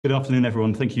Good afternoon,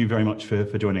 everyone. Thank you very much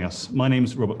for joining us. My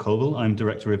name's Robert Colville. I'm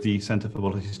Director of the Centre for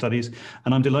Policy Studies,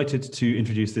 and I'm delighted to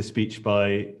introduce this speech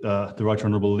by the Right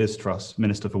Honourable Liz Truss,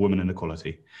 Minister for Women and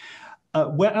Equality.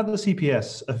 We're at the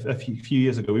CPS a few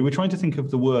years ago. We were trying to think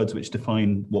of the words which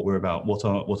define what we're about, what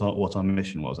our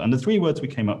mission was. And the three words we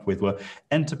came up with were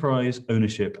enterprise,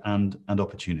 ownership, and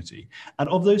opportunity. And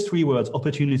of those three words,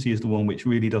 opportunity is the one which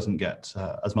really doesn't get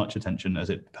as much attention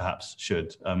as it perhaps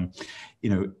should.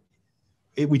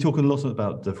 We talk a lot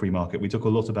about the free market. We talk a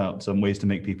lot about some ways to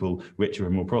make people richer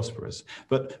and more prosperous.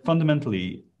 But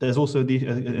fundamentally, there's also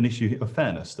an issue of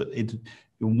fairness, that it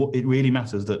really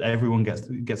matters that everyone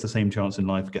gets the same chance in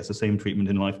life, gets the same treatment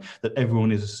in life, that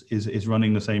everyone is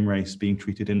running the same race, being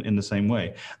treated in the same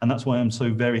way. And that's why I'm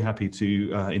so very happy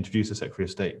to introduce the Secretary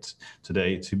of State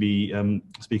today to be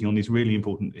speaking on these really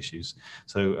important issues.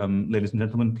 So, ladies and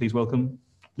gentlemen, please welcome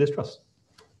Liz Truss.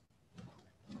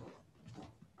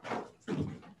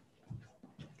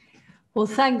 Well,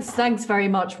 thanks very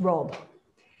much, Rob.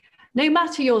 No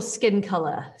matter your skin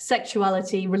colour,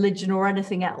 sexuality, religion, or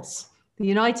anything else, the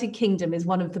United Kingdom is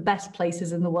one of the best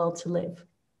places in the world to live.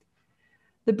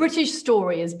 The British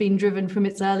story has been driven from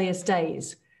its earliest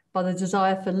days by the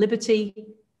desire for liberty,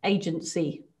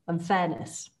 agency, and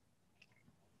fairness.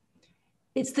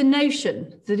 It's the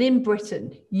notion that in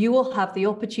Britain, you will have the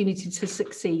opportunity to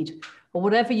succeed or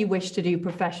whatever you wish to do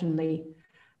professionally,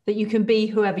 that you can be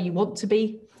whoever you want to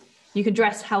be, you can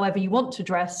dress however you want to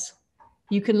dress,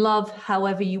 you can love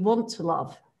however you want to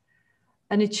love,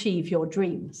 and achieve your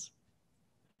dreams.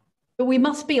 But we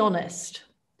must be honest,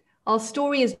 our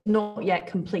story is not yet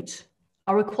complete.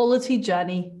 Our equality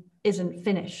journey isn't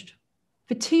finished.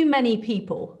 For too many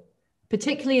people,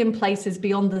 particularly in places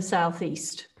beyond the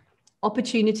Southeast,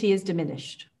 opportunity is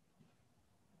diminished.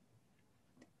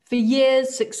 For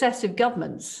years, successive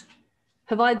governments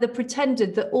have either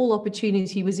pretended that all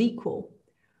opportunity was equal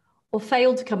or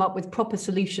failed to come up with proper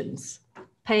solutions,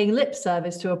 paying lip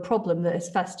service to a problem that has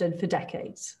festered for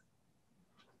decades.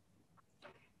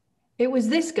 It was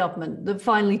this government that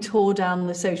finally tore down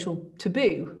the social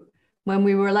taboo when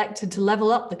we were elected to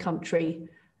level up the country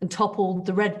and toppled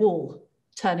the red wall,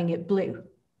 turning it blue.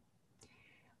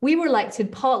 We were elected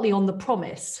partly on the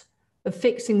promise of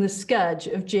fixing the scourge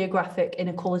of geographic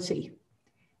inequality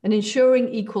and ensuring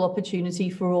equal opportunity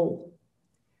for all.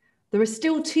 There are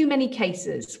still too many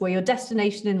cases where your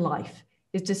destination in life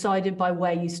is decided by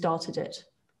where you started it.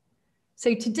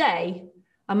 So today,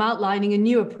 I'm outlining a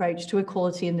new approach to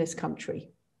equality in this country.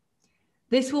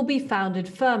 This will be founded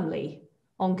firmly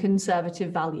on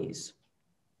conservative values.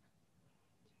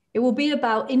 It will be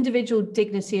about individual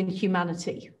dignity and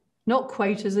humanity, not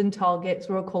quotas and targets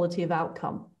or equality of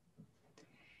outcome.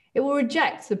 It will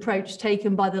reject the approach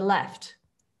taken by the left,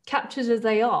 captured as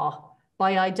they are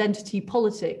by identity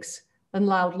politics and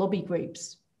loud lobby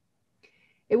groups.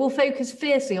 It will focus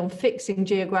fiercely on fixing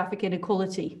geographic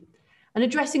inequality and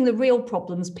addressing the real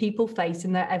problems people face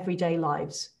in their everyday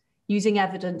lives, using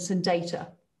evidence and data.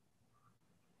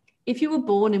 If you were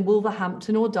born in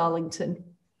Wolverhampton or Darlington,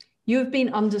 you have been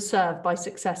underserved by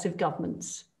successive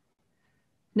governments.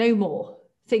 No more.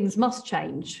 Things must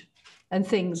change, and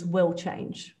things will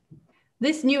change.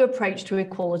 This new approach to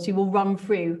equality will run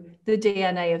through the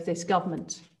DNA of this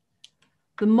government.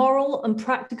 The moral and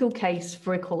practical case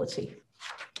for equality.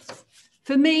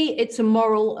 For me, it's a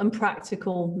moral and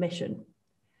practical mission.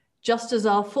 Just as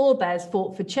our forebears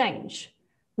fought for change,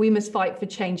 we must fight for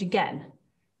change again,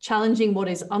 challenging what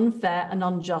is unfair and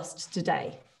unjust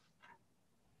today.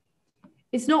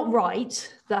 It's not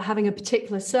right that having a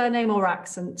particular surname or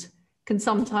accent can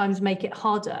sometimes make it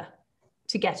harder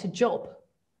to get a job.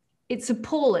 It's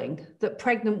appalling that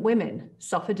pregnant women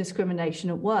suffer discrimination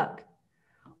at work,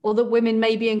 or that women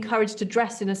may be encouraged to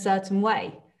dress in a certain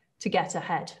way to get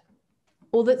ahead,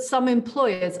 or that some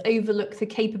employers overlook the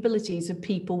capabilities of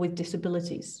people with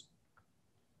disabilities.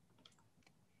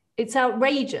 It's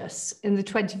outrageous in the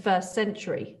 21st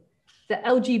century that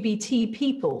LGBT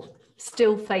people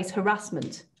still face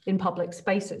harassment in public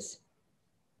spaces.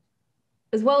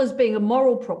 As well as being a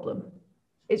moral problem,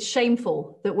 it's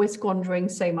shameful that we're squandering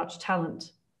so much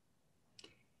talent.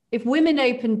 If women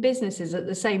opened businesses at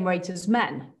the same rate as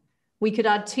men, we could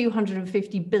add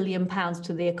 £250 billion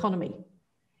to the economy.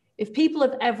 If people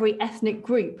of every ethnic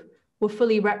group were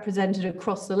fully represented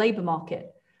across the labour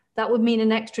market, that would mean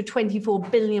an extra £24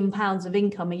 billion of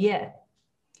income a year.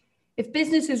 If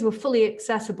businesses were fully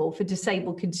accessible for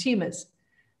disabled consumers,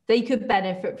 they could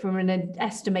benefit from an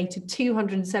estimated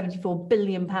 £274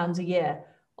 billion a year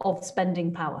of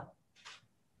spending power.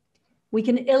 We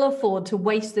can ill afford to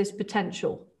waste this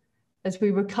potential as we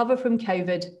recover from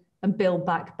COVID and build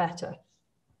back better.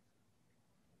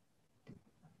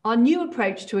 Our new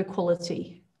approach to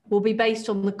equality will be based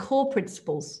on the core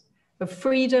principles of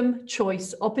freedom,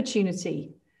 choice,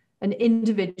 opportunity, and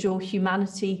individual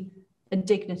humanity and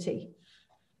dignity.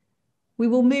 We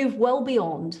will move well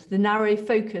beyond the narrow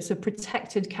focus of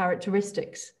protected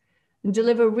characteristics and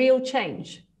deliver real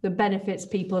change that benefits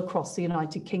people across the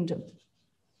United Kingdom.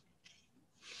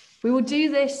 We will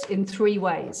do this in 3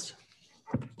 ways.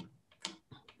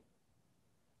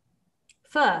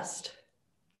 First,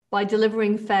 by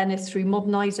delivering fairness through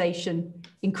modernisation,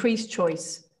 increased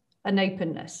choice, and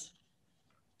openness.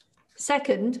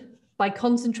 Second, by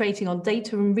concentrating on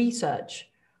data and research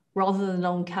rather than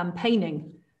on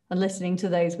campaigning and listening to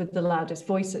those with the loudest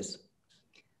voices.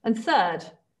 And third,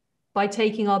 by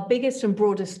taking our biggest and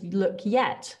broadest look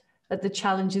yet at the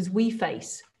challenges we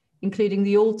face, including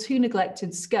the all too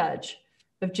neglected scourge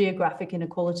of geographic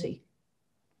inequality.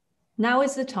 Now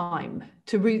is the time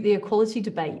to root the equality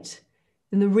debate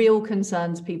in the real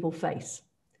concerns people face,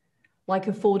 like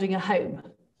affording a home,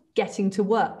 getting to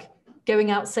work,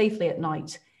 going out safely at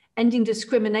night, ending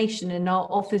discrimination in our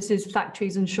offices,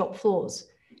 factories, and shop floors,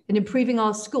 and improving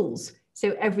our schools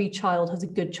so every child has a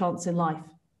good chance in life.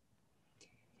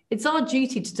 It's our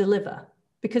duty to deliver,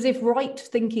 because if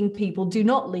right-thinking people do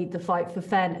not lead the fight for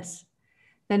fairness,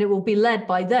 then it will be led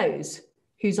by those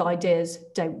whose ideas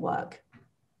don't work.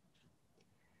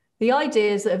 The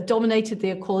ideas that have dominated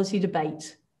the equality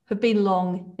debate have been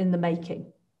long in the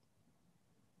making.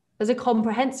 As a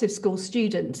comprehensive school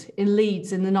student in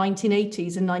Leeds in the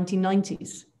 1980s and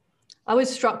 1990s, I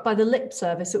was struck by the lip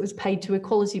service that was paid to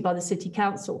equality by the City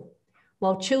Council,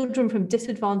 while children from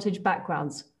disadvantaged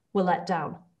backgrounds were let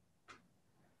down.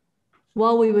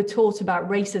 While we were taught about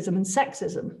racism and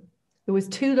sexism, there was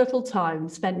too little time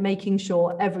spent making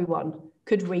sure everyone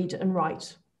could read and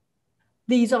write.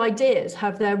 These ideas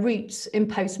have their roots in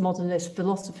postmodernist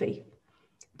philosophy,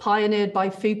 pioneered by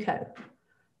Foucault,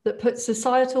 that puts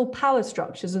societal power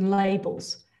structures and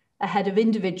labels ahead of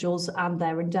individuals and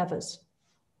their endeavours.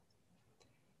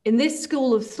 In this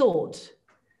school of thought,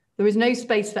 there is no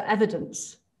space for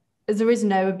evidence, as there is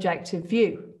no objective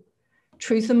view.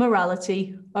 Truth and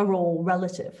morality are all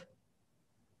relative.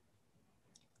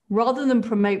 Rather than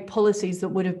promote policies that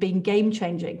would have been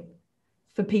game-changing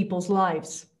for people's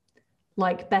lives,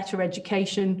 like better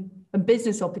education and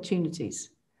business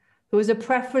opportunities, there was a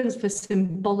preference for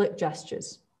symbolic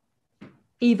gestures.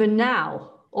 Even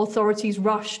now, authorities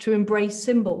rush to embrace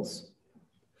symbols.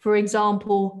 For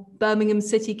example, Birmingham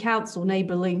City Council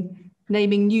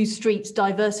naming new streets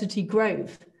Diversity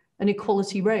Grove and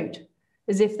Equality Road,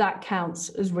 as if that counts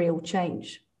as real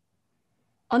change.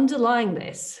 Underlying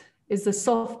this is the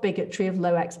soft bigotry of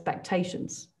low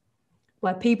expectations,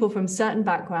 where people from certain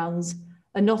backgrounds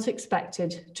are not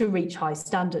expected to reach high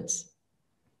standards.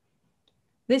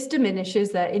 This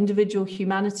diminishes their individual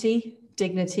humanity,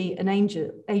 dignity, and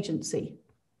agency,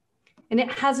 and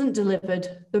it hasn't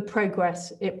delivered the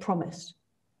progress it promised.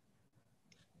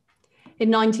 In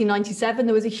 1997,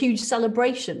 there was a huge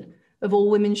celebration of all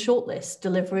women shortlists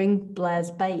delivering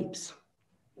Blair's Babes.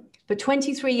 But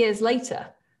 23 years later,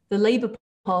 the Labour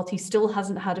Party still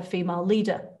hasn't had a female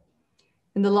leader.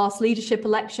 In the last leadership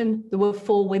election, there were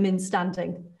 4 women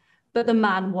standing, but the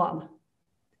man won.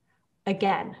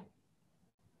 Again.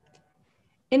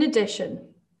 In addition,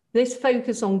 this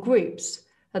focus on groups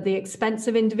at the expense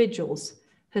of individuals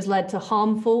has led to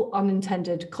harmful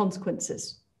unintended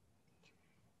consequences.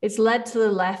 It's led to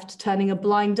the left turning a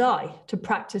blind eye to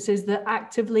practices that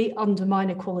actively undermine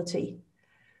equality,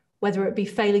 whether it be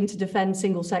failing to defend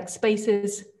single-sex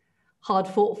spaces, hard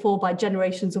fought for by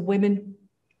generations of women,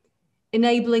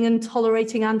 enabling and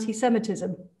tolerating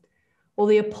anti-Semitism, or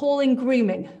the appalling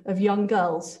grooming of young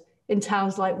girls in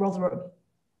towns like Rotherham.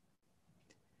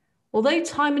 Although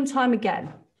time and time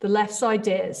again, the left's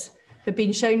ideas have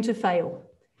been shown to fail,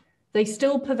 they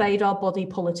still pervade our body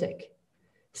politic.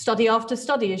 Study after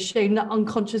study has shown that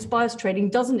unconscious bias training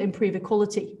doesn't improve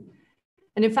equality,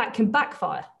 and in fact can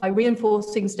backfire by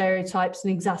reinforcing stereotypes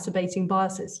and exacerbating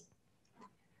biases.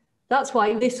 That's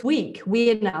why this week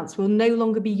we announced we'll no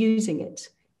longer be using it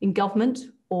in government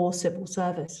or civil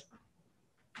service.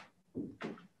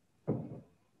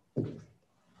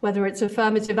 Whether it's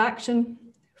affirmative action,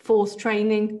 forced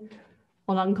training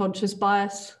on unconscious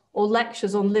bias, or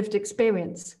lectures on lived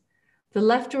experience, the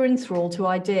left are enthralled to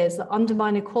ideas that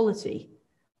undermine equality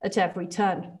at every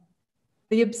turn.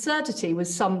 The absurdity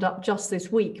was summed up just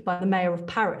this week by the mayor of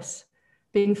Paris,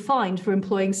 being fined for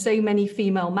employing so many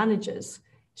female managers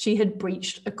she had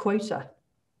breached a quota.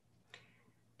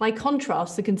 By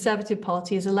contrast, the Conservative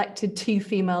Party has elected 2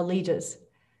 female leaders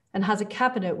and has a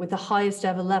cabinet with the highest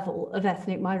ever level of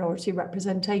ethnic minority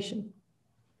representation.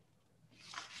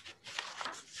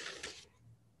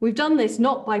 We've done this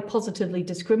not by positively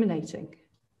discriminating,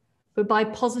 but by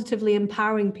positively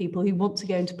empowering people who want to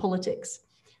go into politics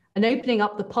and opening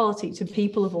up the party to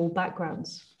people of all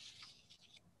backgrounds.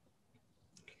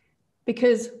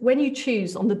 Because when you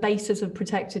choose on the basis of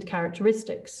protected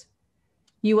characteristics,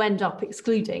 you end up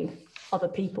excluding other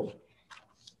people.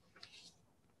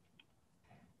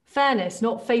 Fairness,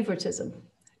 not favoritism,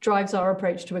 drives our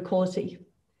approach to equality.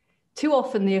 Too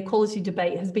often, the equality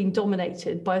debate has been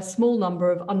dominated by a small number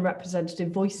of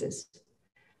unrepresentative voices,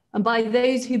 and by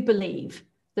those who believe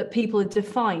that people are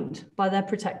defined by their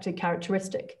protected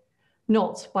characteristic,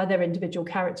 not by their individual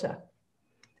character.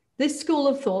 This school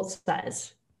of thought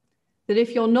says that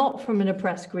if you're not from an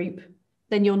oppressed group,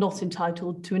 then you're not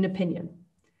entitled to an opinion,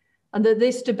 and that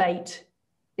this debate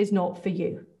is not for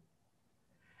you.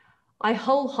 I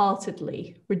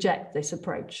wholeheartedly reject this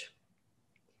approach.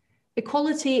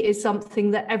 Equality is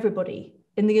something that everybody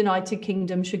in the United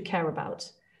Kingdom should care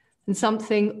about, and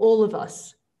something all of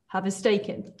us have a stake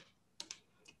in.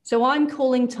 So I'm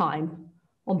calling time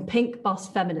on pink bus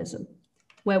feminism,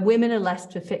 where women are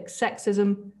left to fix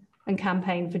sexism and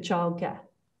campaign for childcare.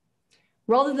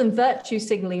 Rather than virtue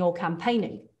signalling or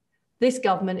campaigning, this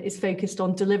government is focused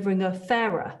on delivering a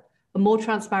fairer and more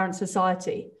transparent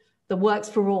society that works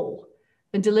for all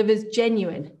and delivers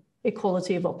genuine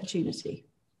equality of opportunity.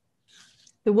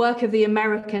 The work of the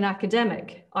American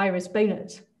academic Iris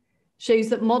Bohnet shows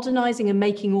that modernizing and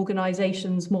making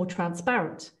organizations more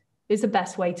transparent is the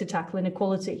best way to tackle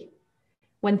inequality.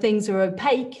 When things are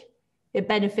opaque, it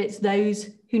benefits those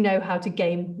who know how to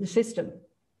game the system.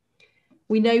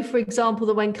 We know, for example,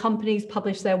 that when companies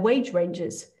publish their wage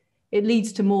ranges, it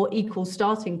leads to more equal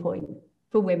starting point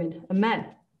for women and men.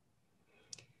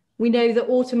 We know that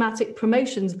automatic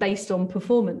promotions based on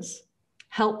performance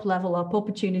help level up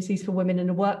opportunities for women in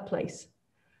the workplace,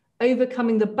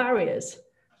 overcoming the barriers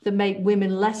that make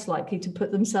women less likely to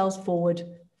put themselves forward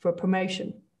for a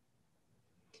promotion.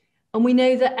 And we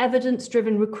know that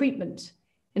evidence-driven recruitment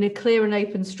in a clear and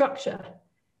open structure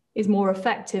is more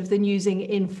effective than using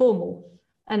informal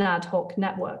and ad hoc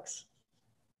networks.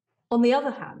 On the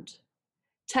other hand,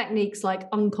 techniques like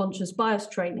unconscious bias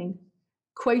training,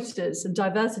 quotas, and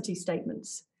diversity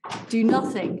statements do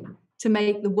nothing to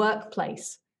make the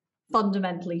workplace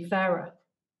fundamentally fairer.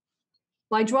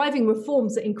 By driving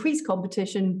reforms that increase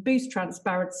competition, boost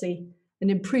transparency,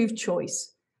 and improve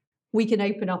choice, we can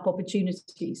open up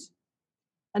opportunities.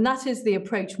 And that is the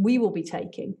approach we will be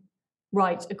taking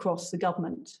right across the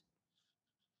government.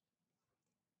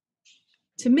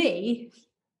 To me,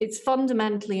 it's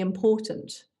fundamentally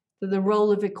important that the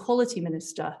role of Equality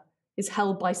Minister is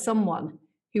held by someone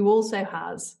who also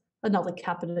has another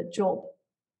cabinet job,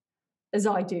 as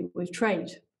I do with trade.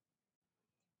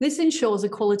 This ensures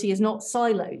equality is not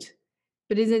siloed,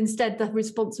 but is instead the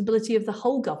responsibility of the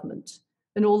whole government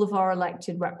and all of our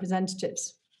elected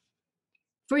representatives.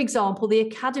 For example, the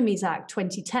Academies Act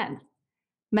 2010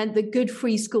 meant that good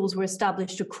free schools were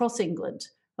established across England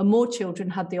and more children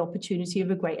had the opportunity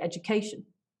of a great education.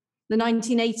 The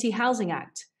 1980 Housing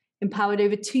Act empowered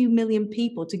over 2 million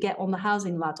people to get on the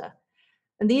housing ladder.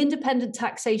 And the independent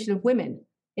taxation of women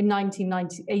in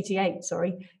 1988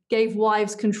 gave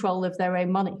wives control of their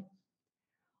own money.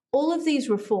 All of these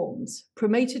reforms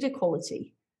promoted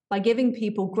equality by giving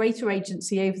people greater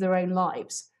agency over their own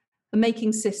lives and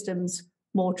making systems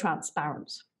more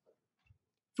transparent.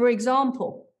 For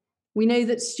example, we know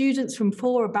that students from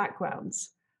poorer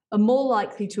backgrounds are more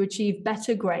likely to achieve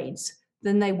better grades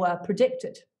than they were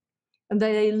predicted, and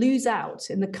they lose out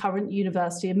in the current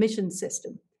university admissions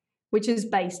system, which is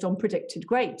based on predicted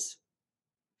grades.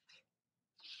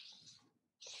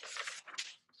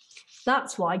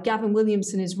 That's why Gavin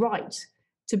Williamson is right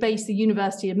to base the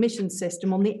university admissions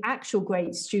system on the actual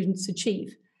grades students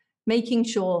achieve, making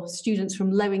sure students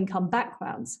from low-income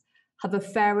backgrounds have a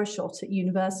fairer shot at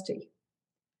university.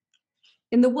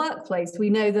 In the workplace,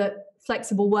 we know that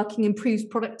flexible working improves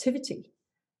productivity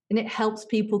and it helps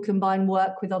people combine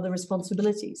work with other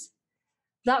responsibilities.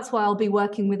 That's why I'll be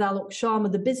working with Alok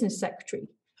Sharma, the business secretary,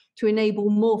 to enable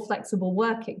more flexible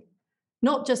working,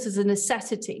 not just as a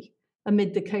necessity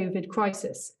amid the COVID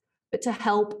crisis, but to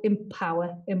help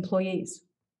empower employees.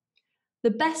 The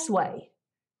best way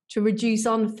to reduce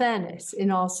unfairness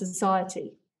in our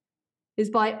society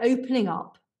is by opening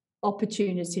up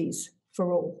opportunities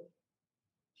for all.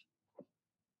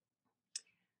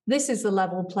 This is the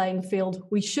level playing field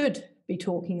we should be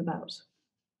talking about.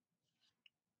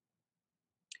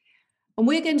 And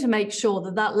we're going to make sure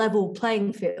that that level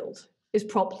playing field is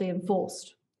properly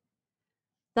enforced.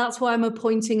 That's why I'm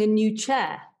appointing a new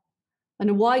chair and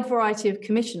a wide variety of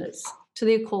commissioners to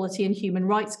the Equality and Human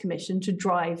Rights Commission to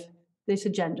drive this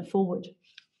agenda forward.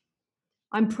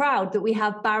 I'm proud that we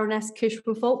have Baroness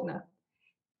Kishwa Faulkner,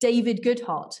 David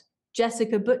Goodhart,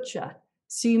 Jessica Butcher,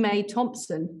 Sue May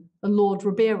Thompson, and Lord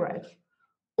Ribeiro,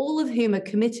 all of whom are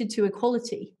committed to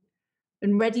equality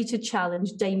and ready to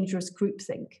challenge dangerous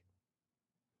groupthink.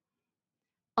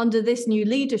 Under this new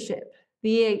leadership,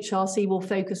 the EHRC will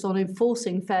focus on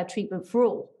enforcing fair treatment for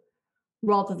all,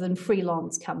 rather than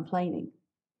freelance campaigning.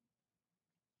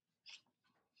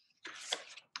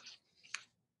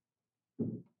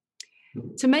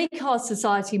 To make our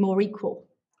society more equal,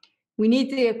 we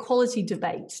need the equality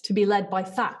debate to be led by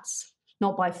facts,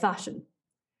 not by fashion.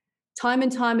 Time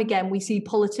and time again, we see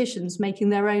politicians making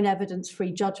their own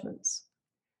evidence-free judgments.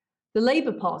 The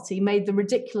Labour Party made the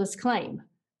ridiculous claim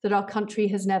that our country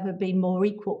has never been more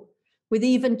equal, with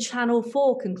even Channel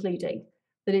 4 concluding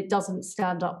that it doesn't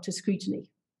stand up to scrutiny.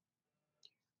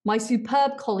 My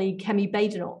superb colleague, Kemi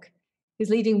Badenoch, is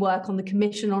leading work on the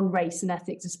Commission on Race and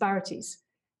Ethnic Disparities,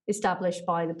 established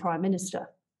by the Prime Minister.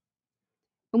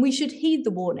 And we should heed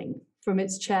the warning from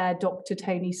its chair, Dr.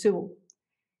 Tony Sewell,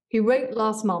 who wrote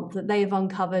last month that they have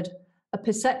uncovered a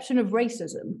perception of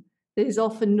racism that is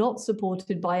often not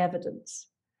supported by evidence,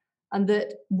 and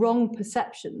that wrong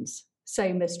perceptions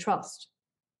sow mistrust.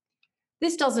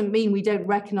 This doesn't mean we don't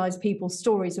recognise people's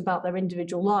stories about their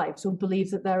individual lives or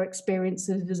believe that their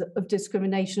experiences of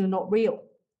discrimination are not real.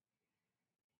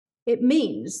 It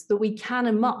means that we can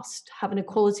and must have an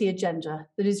equality agenda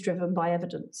that is driven by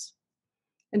evidence.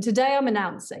 And today I'm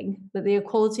announcing that the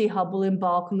Equality Hub will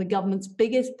embark on the government's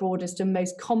biggest, broadest and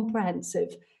most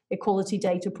comprehensive equality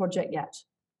data project yet.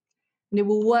 And it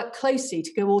will work closely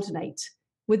to coordinate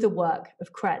with the work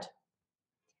of CRED.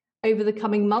 Over the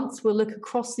coming months, we'll look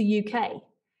across the UK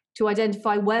to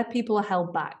identify where people are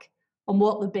held back and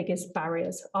what the biggest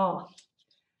barriers are.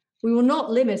 We will not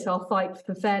limit our fight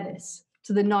for fairness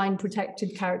to the 9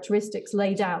 protected characteristics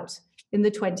laid out in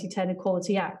the 2010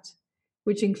 Equality Act,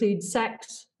 which includes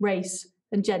sex, race,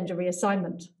 and gender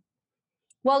reassignment.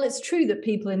 While it's true that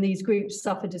people in these groups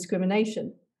suffer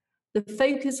discrimination, the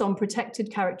focus on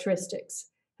protected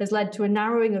characteristics has led to a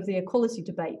narrowing of the equality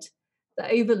debate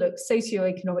that overlooks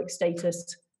socioeconomic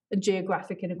status and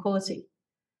geographic inequality.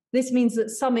 This means that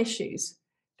some issues,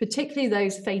 particularly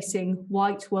those facing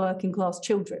white working class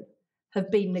children, have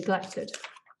been neglected.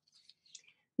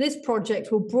 This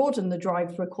project will broaden the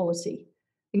drive for equality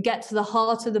and get to the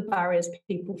heart of the barriers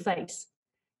people face.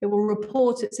 It will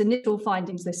report its initial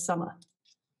findings this summer.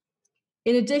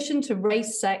 In addition to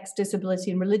race, sex,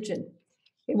 disability, and religion,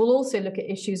 it will also look at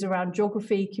issues around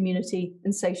geography, community,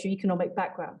 and socioeconomic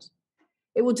background.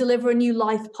 It will deliver a new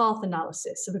life path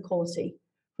analysis of equality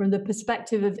from the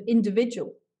perspective of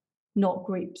individual, not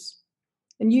groups.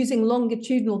 And using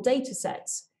longitudinal data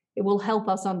sets, it will help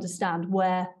us understand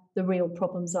where the real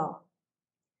problems are.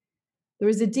 There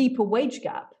is a deeper wage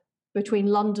gap between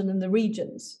London and the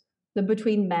regions than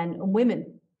between men and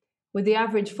women, with the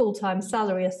average full-time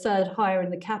salary a third higher in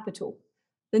the capital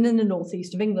than in the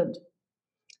northeast of England.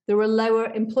 There are lower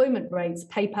employment rates,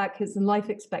 pay packets, and life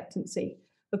expectancy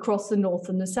across the north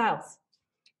and the south.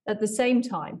 At the same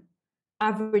time,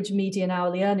 average median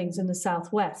hourly earnings in the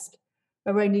southwest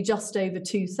are only just over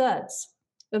 2/3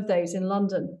 of those in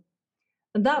London.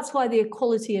 And that's why the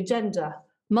equality agenda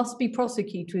must be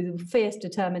prosecuted with fierce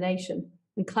determination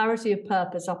and clarity of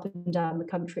purpose up and down the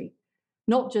country,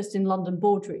 not just in London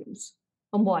boardrooms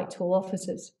and Whitehall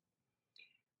offices.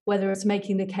 Whether it's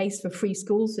making the case for free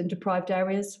schools in deprived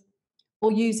areas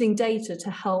or using data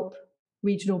to help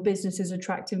regional businesses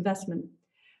attract investment,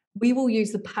 we will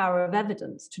use the power of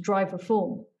evidence to drive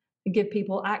reform and give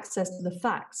people access to the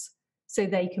facts so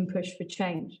they can push for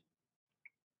change.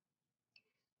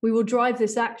 We will drive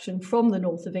this action from the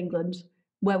north of England,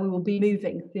 where we will be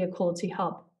moving the Equality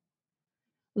Hub.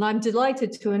 And I'm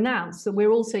delighted to announce that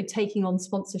we're also taking on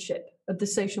sponsorship of the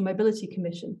Social Mobility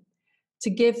Commission to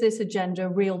give this agenda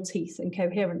real teeth and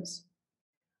coherence.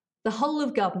 The whole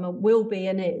of government will be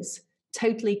and is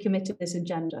totally committed to this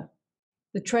agenda.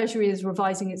 The Treasury is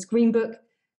revising its Green Book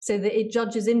so that it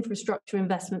judges infrastructure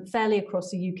investment fairly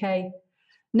across the UK,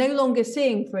 no longer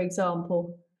seeing, for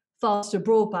example, faster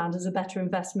broadband as a better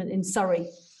investment in Surrey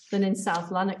than in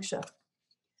South Lanarkshire.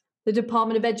 The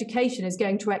Department of Education is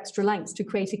going to extra lengths to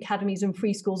create academies and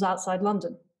free schools outside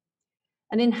London.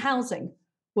 And in housing,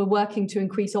 we're working to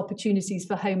increase opportunities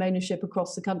for home ownership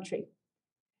across the country.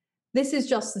 This is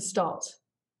just the start.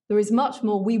 There is much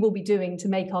more we will be doing to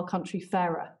make our country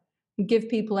fairer and give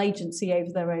people agency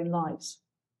over their own lives.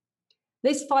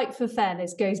 This fight for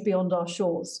fairness goes beyond our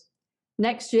shores.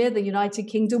 Next year, the United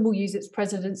Kingdom will use its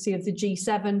presidency of the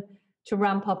G7 to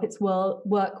ramp up its work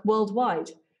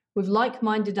worldwide with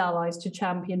like-minded allies to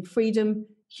champion freedom,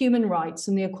 human rights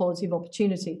and the equality of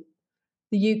opportunity.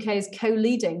 The UK is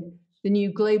co-leading the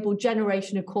new Global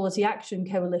Generation Equality Action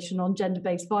Coalition on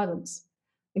Gender-Based Violence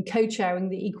and co-chairing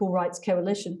the Equal Rights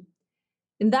Coalition.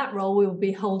 In that role, we will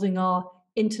be holding our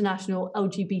International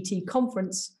LGBT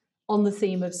Conference on the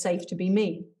theme of Safe to be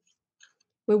Me.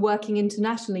 We're working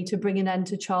internationally to bring an end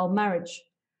to child marriage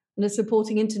and are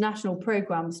supporting international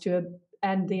programmes to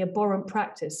end the abhorrent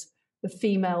practice of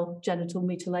female genital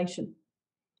mutilation.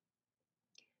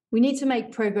 We need to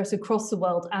make progress across the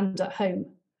world and at home,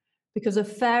 because a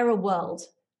fairer world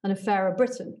and a fairer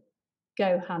Britain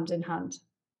go hand in hand.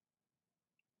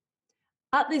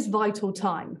 At this vital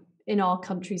time in our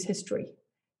country's history,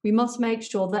 we must make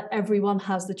sure that everyone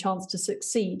has the chance to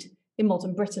succeed in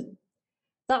modern Britain.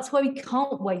 That's why we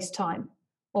can't waste time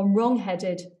on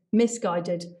wrong-headed,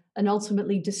 misguided, and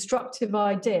ultimately destructive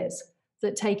ideas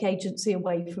that take agency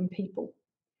away from people.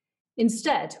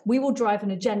 Instead, we will drive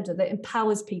an agenda that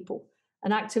empowers people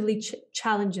and actively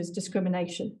challenges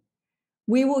discrimination.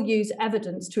 We will use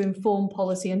evidence to inform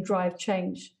policy and drive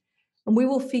change. And we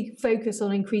will focus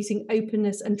on increasing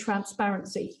openness and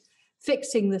transparency,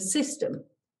 fixing the system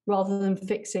rather than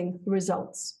fixing the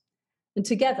results. And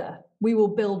together, we will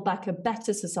build back a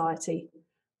better society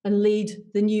and lead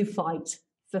the new fight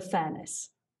for fairness.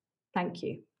 Thank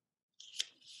you.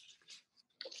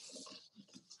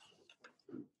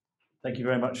 Thank you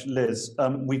very much, Liz.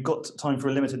 We've got time for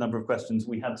a limited number of questions.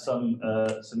 We had some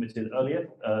submitted earlier,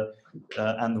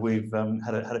 and we've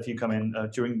had a few come in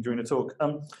during the talk.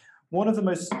 One of the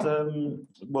most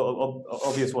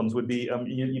obvious ones would be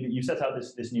you set out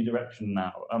this new direction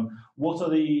now. What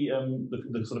are the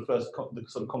sort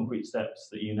of concrete steps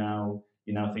that you now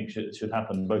think should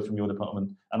happen, both from your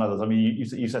department and others? I mean,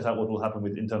 you set out what will happen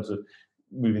in terms of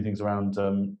moving things around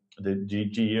the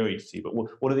GEOHC, but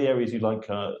what are the areas you'd like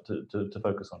to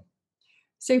focus on?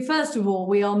 So first of all,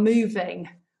 we are moving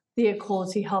the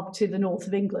Equality Hub to the north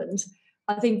of England.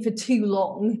 I think for too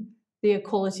long, the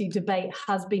equality debate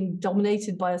has been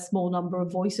dominated by a small number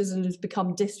of voices and has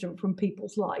become distant from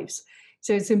people's lives.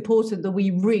 So it's important that we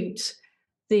route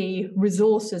the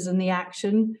resources and the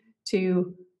action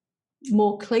to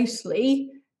more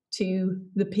closely to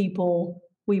the people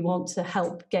we want to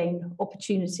help gain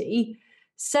opportunity.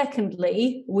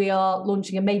 Secondly, we are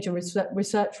launching a major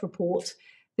research report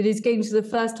that is going to, for the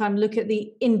first time, look at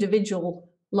the individual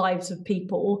lives of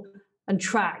people and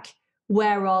track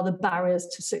where are the barriers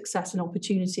to success and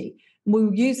opportunity. And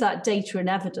we'll use that data and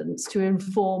evidence to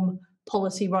inform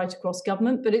policy right across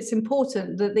government, but it's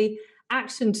important that the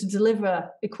action to deliver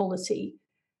equality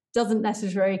doesn't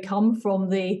necessarily come from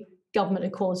the Government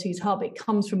Equalities Hub. It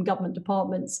comes from government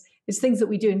departments. It's things that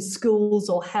we do in schools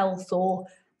or health or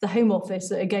the Home Office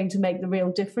that are going to make the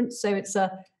real difference. So it's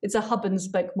a hub and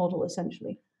spoke model,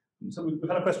 essentially. So we've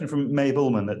had a question from May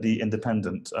Bullman at The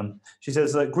Independent. She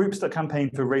says that groups that campaign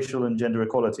for racial and gender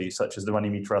equality, such as the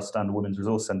Runnymede Trust and Women's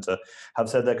Resource Centre, have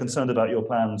said they're concerned about your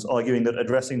plans, arguing that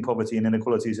addressing poverty and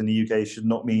inequalities in the UK should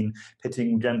not mean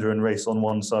pitting gender and race on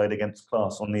one side against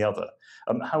class on the other.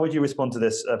 How would you respond to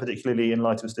this, particularly in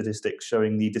light of statistics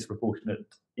showing the disproportionate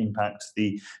impact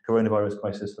the coronavirus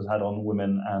crisis has had on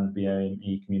women and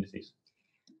BAME communities?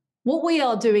 What we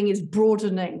are doing is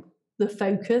broadening the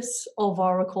focus of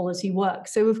our equality work.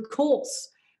 So of course,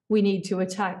 we need to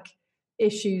attack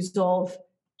issues of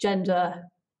gender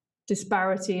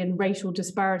disparity and racial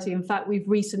disparity. In fact, we've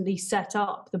recently set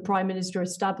up, the Prime Minister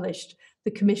established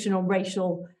the Commission on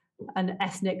Racial and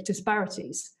Ethnic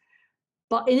Disparities.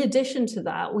 But in addition to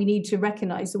that, we need to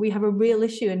recognise that we have a real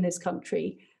issue in this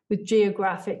country with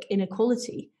geographic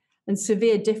inequality and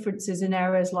severe differences in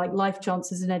areas like life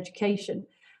chances and education.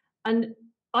 And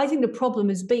I think the problem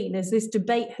has been, as this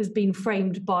debate has been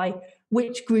framed by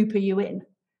which group are you in,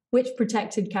 which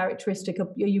protected characteristic are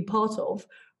you part of,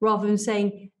 rather than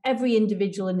saying every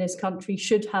individual in this country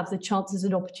should have the chances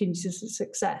and opportunities of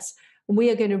success. And we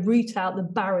are going to root out the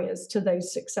barriers to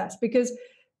those success, because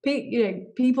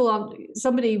people aren't,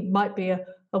 somebody might be a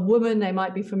woman, they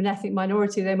might be from an ethnic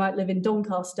minority, they might live in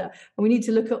Doncaster. And we need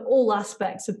to look at all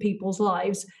aspects of people's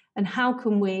lives and how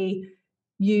can we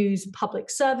use public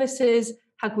services,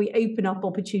 how can we open up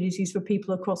opportunities for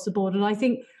people across the board? And I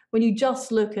think when you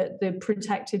just look at the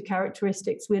protected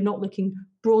characteristics, we're not looking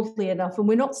broadly enough, and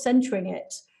we're not centering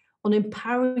it on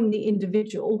empowering the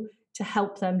individual to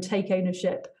help them take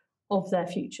ownership of their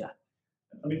future.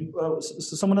 I mean, so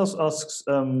someone else asks,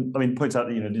 points out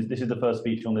that, this is the first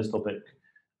speech on this topic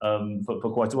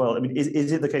for quite a while. I mean,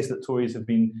 is it the case that Tories have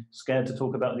been scared to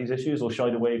talk about these issues or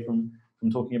shied away from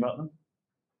talking about them?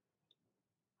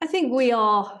 I think we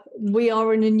are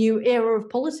in a new era of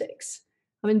politics.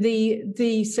 I mean,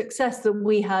 the success that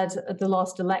we had at the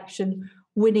last election,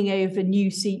 winning over new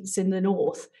seats in the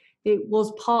north, it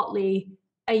was partly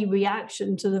a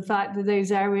reaction to the fact that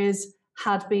those areas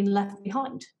had been left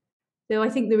behind. So I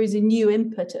think there is a new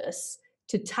impetus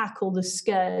to tackle the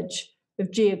scourge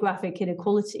of geographic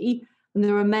inequality, and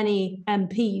there are many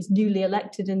MPs newly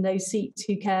elected in those seats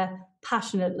who care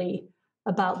passionately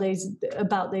about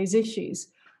those issues.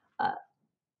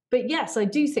 But yes, I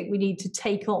do think we need to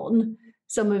take on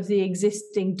some of the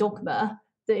existing dogma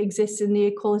that exists in the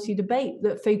equality debate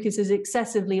that focuses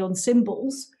excessively on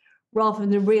symbols rather than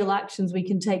the real actions we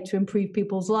can take to improve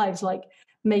people's lives, like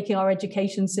making our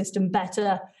education system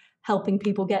better, helping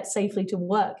people get safely to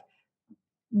work,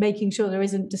 making sure there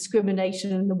isn't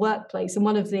discrimination in the workplace. And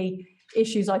one of the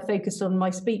issues I focused on in my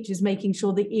speech is making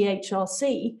sure the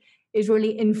EHRC is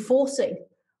really enforcing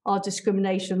our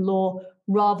discrimination law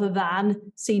rather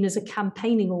than seen as a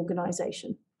campaigning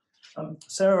organisation.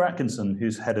 Sarah Atkinson,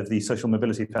 who's head of the Social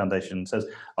Mobility Foundation, says,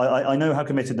 I know how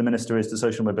committed the Minister is to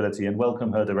social mobility and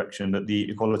welcome her direction that the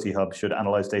Equality Hub should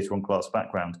analyse data on class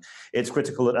background. It's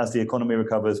critical that as the economy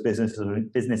recovers,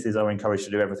 businesses are encouraged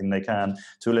to do everything they can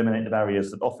to eliminate the barriers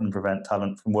that often prevent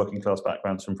talent from working class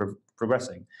backgrounds from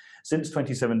progressing. Since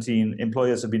 2017,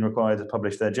 employers have been required to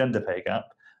publish their gender pay gap.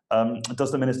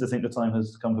 Does the Minister think the time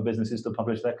has come for businesses to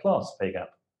publish their class pay gap?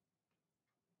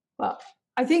 Well,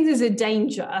 I think there's a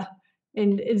danger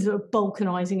in sort of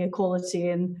balkanising equality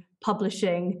and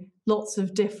publishing lots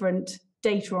of different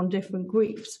data on different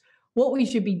groups. What we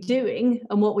should be doing,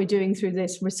 and what we're doing through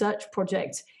this research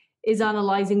project, is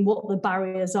analysing what the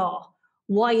barriers are.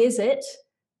 Why is it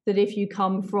that if you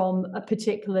come from a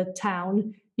particular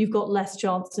town, you've got less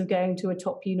chance of going to a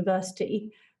top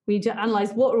university? We need to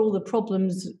analyse what are all the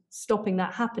problems stopping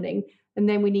that happening, and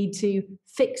then we need to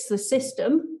fix the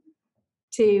system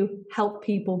to help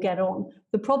people get on.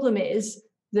 The problem is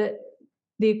that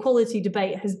the equality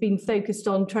debate has been focused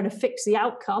on trying to fix the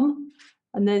outcome,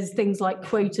 and there's things like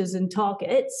quotas and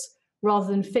targets, rather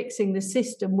than fixing the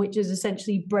system, which is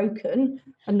essentially broken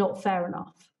and not fair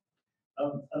enough.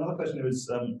 Another question is,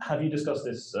 have you discussed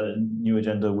this new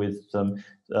agenda with with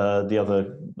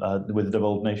the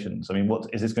devolved nations? I mean, what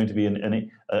is this going to be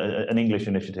an English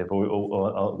initiative,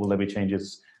 or will there be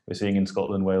changes we're seeing in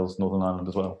Scotland, Wales, Northern Ireland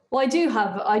as well? Well,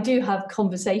 I do have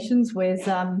conversations with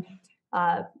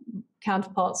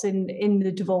counterparts in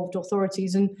the devolved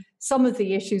authorities, and some of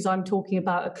the issues I'm talking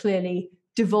about are clearly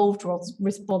devolved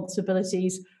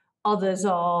responsibilities. Others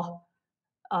are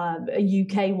a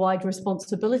UK-wide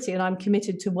responsibility, and I'm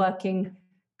committed to working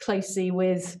closely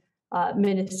with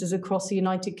ministers across the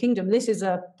United Kingdom. This is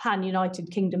a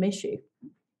pan-United Kingdom issue.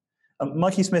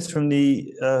 Mikey Smith from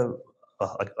the,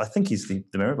 I think he's the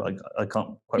Mirror, but I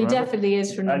can't quite remember. He definitely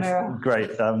is from the Mirror.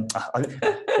 Great. I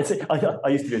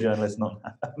used to be a journalist, not.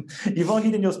 You've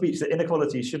argued in your speech that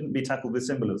inequality shouldn't be tackled with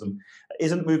symbolism.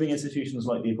 Isn't moving institutions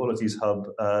like the Equalities Hub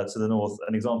to the north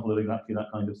an example of exactly that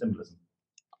kind of symbolism?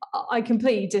 I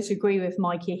completely disagree with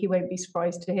Mikey. He won't be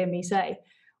surprised to hear me say.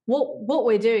 What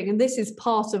we're doing, and this is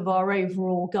part of our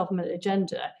overall government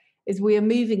agenda, is we are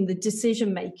moving the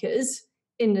decision makers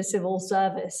in the civil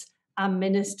service and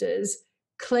ministers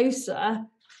closer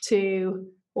to,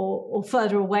 or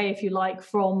further away, if you like,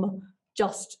 from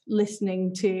just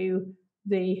listening to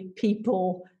the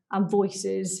people and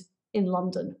voices in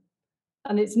London.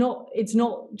 And it's not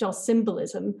just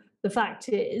symbolism. The fact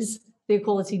is, the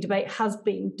equality debate has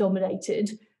been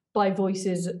dominated by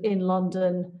voices in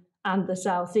London and the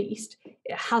South East.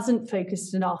 It hasn't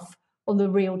focused enough on the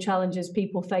real challenges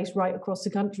people face right across the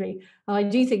country. And I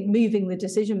do think moving the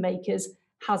decision makers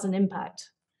has an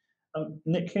impact.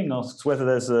 Nick King asks whether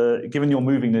there's given you're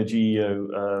moving the GEO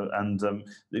and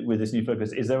with this new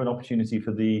focus, is there an opportunity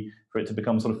for it to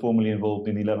become sort of formally involved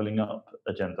in the levelling up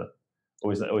agenda?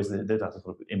 Or is that sort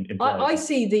of implied? I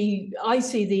see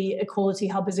the Equality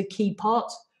Hub as a key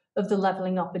part of the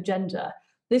levelling up agenda.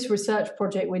 This research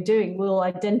project we're doing will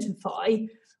identify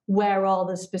where are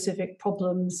the specific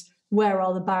problems, where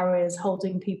are the barriers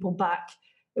holding people back.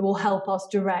 It will help us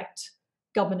direct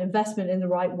government investment in the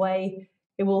right way.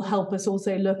 It will help us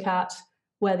also look at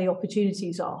where the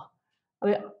opportunities are. I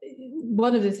mean,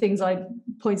 one of the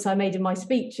points I made in my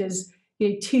speech is,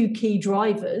 two key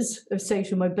drivers of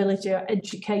social mobility are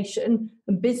education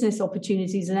and business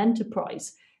opportunities and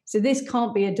enterprise. So this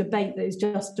can't be a debate that is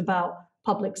just about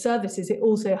public services. It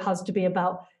also has to be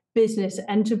about business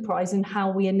enterprise and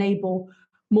how we enable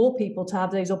more people to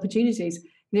have those opportunities.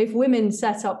 If women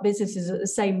set up businesses at the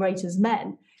same rate as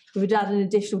men, it would add an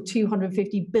additional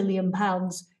 £250 billion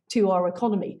to our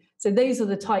economy. So those are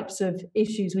the types of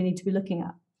issues we need to be looking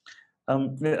at.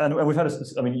 And we've had,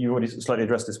 I mean, you already slightly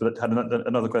addressed this, but had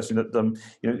another question that,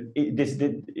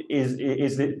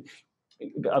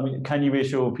 I mean, can you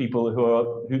reassure people who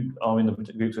are in the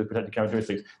groups with protected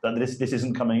characteristics that this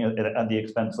isn't coming at the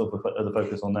expense of the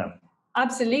focus on them?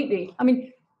 Absolutely. I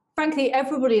mean, frankly,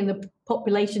 everybody in the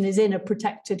population is in a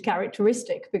protected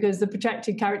characteristic, because the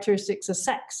protected characteristics are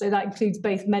sex. So that includes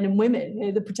both men and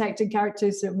women. The protected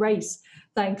characteristics of race,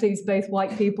 that includes both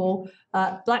white people,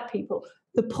 black people.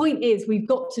 The point is, we've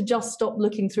got to just stop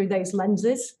looking through those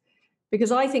lenses,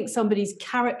 because I think somebody's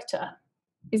character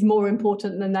is more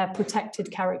important than their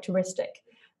protected characteristic.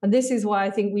 And this is why I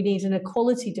think we need an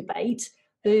equality debate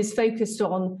that is focused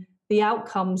on the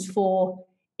outcomes for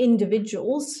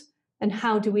individuals, and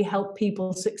how do we help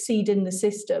people succeed in the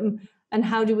system, and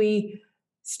how do we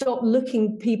stop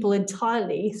looking people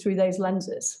entirely through those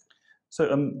lenses.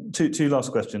 So two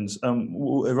last questions.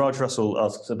 Raj Russell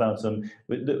asks about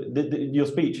your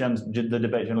speech and the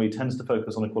debate generally tends to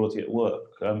focus on equality at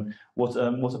work.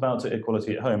 What about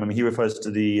equality at home? I mean, he refers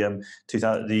to the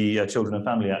Children and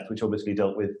Family Act, which obviously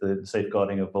dealt with the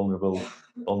safeguarding of vulnerable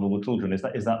children. Is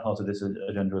that part of this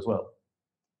agenda as well?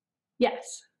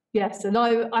 Yes, and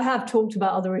I have talked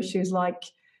about other issues like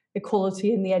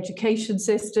equality in the education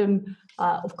system,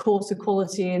 of course,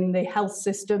 equality in the health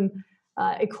system.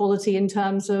 Equality in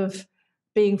terms of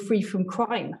being free from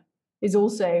crime is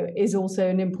also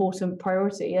an important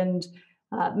priority, and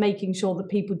making sure that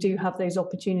people do have those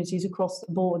opportunities across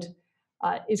the board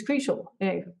is crucial.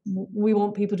 We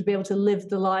want people to be able to live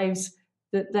the lives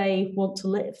that they want to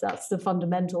live. That's the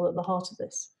fundamental at the heart of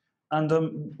this. And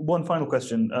one final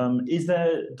question: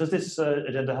 does this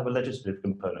agenda have a legislative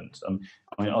component?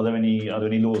 I mean, are there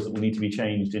any laws that will need to be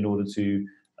changed in order to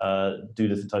do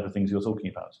the type of things you're talking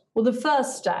about? Well, the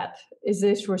first step is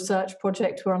this research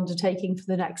project we're undertaking for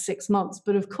the next 6 months.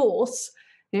 But of course,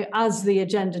 as the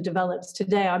agenda develops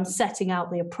today, I'm setting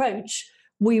out the approach.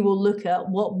 We will look at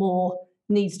what more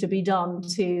needs to be done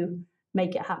to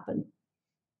make it happen.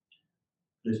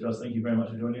 Liz Truss, thank you very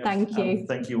much for joining us. Thank you.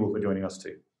 Thank you all for joining us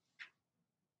too.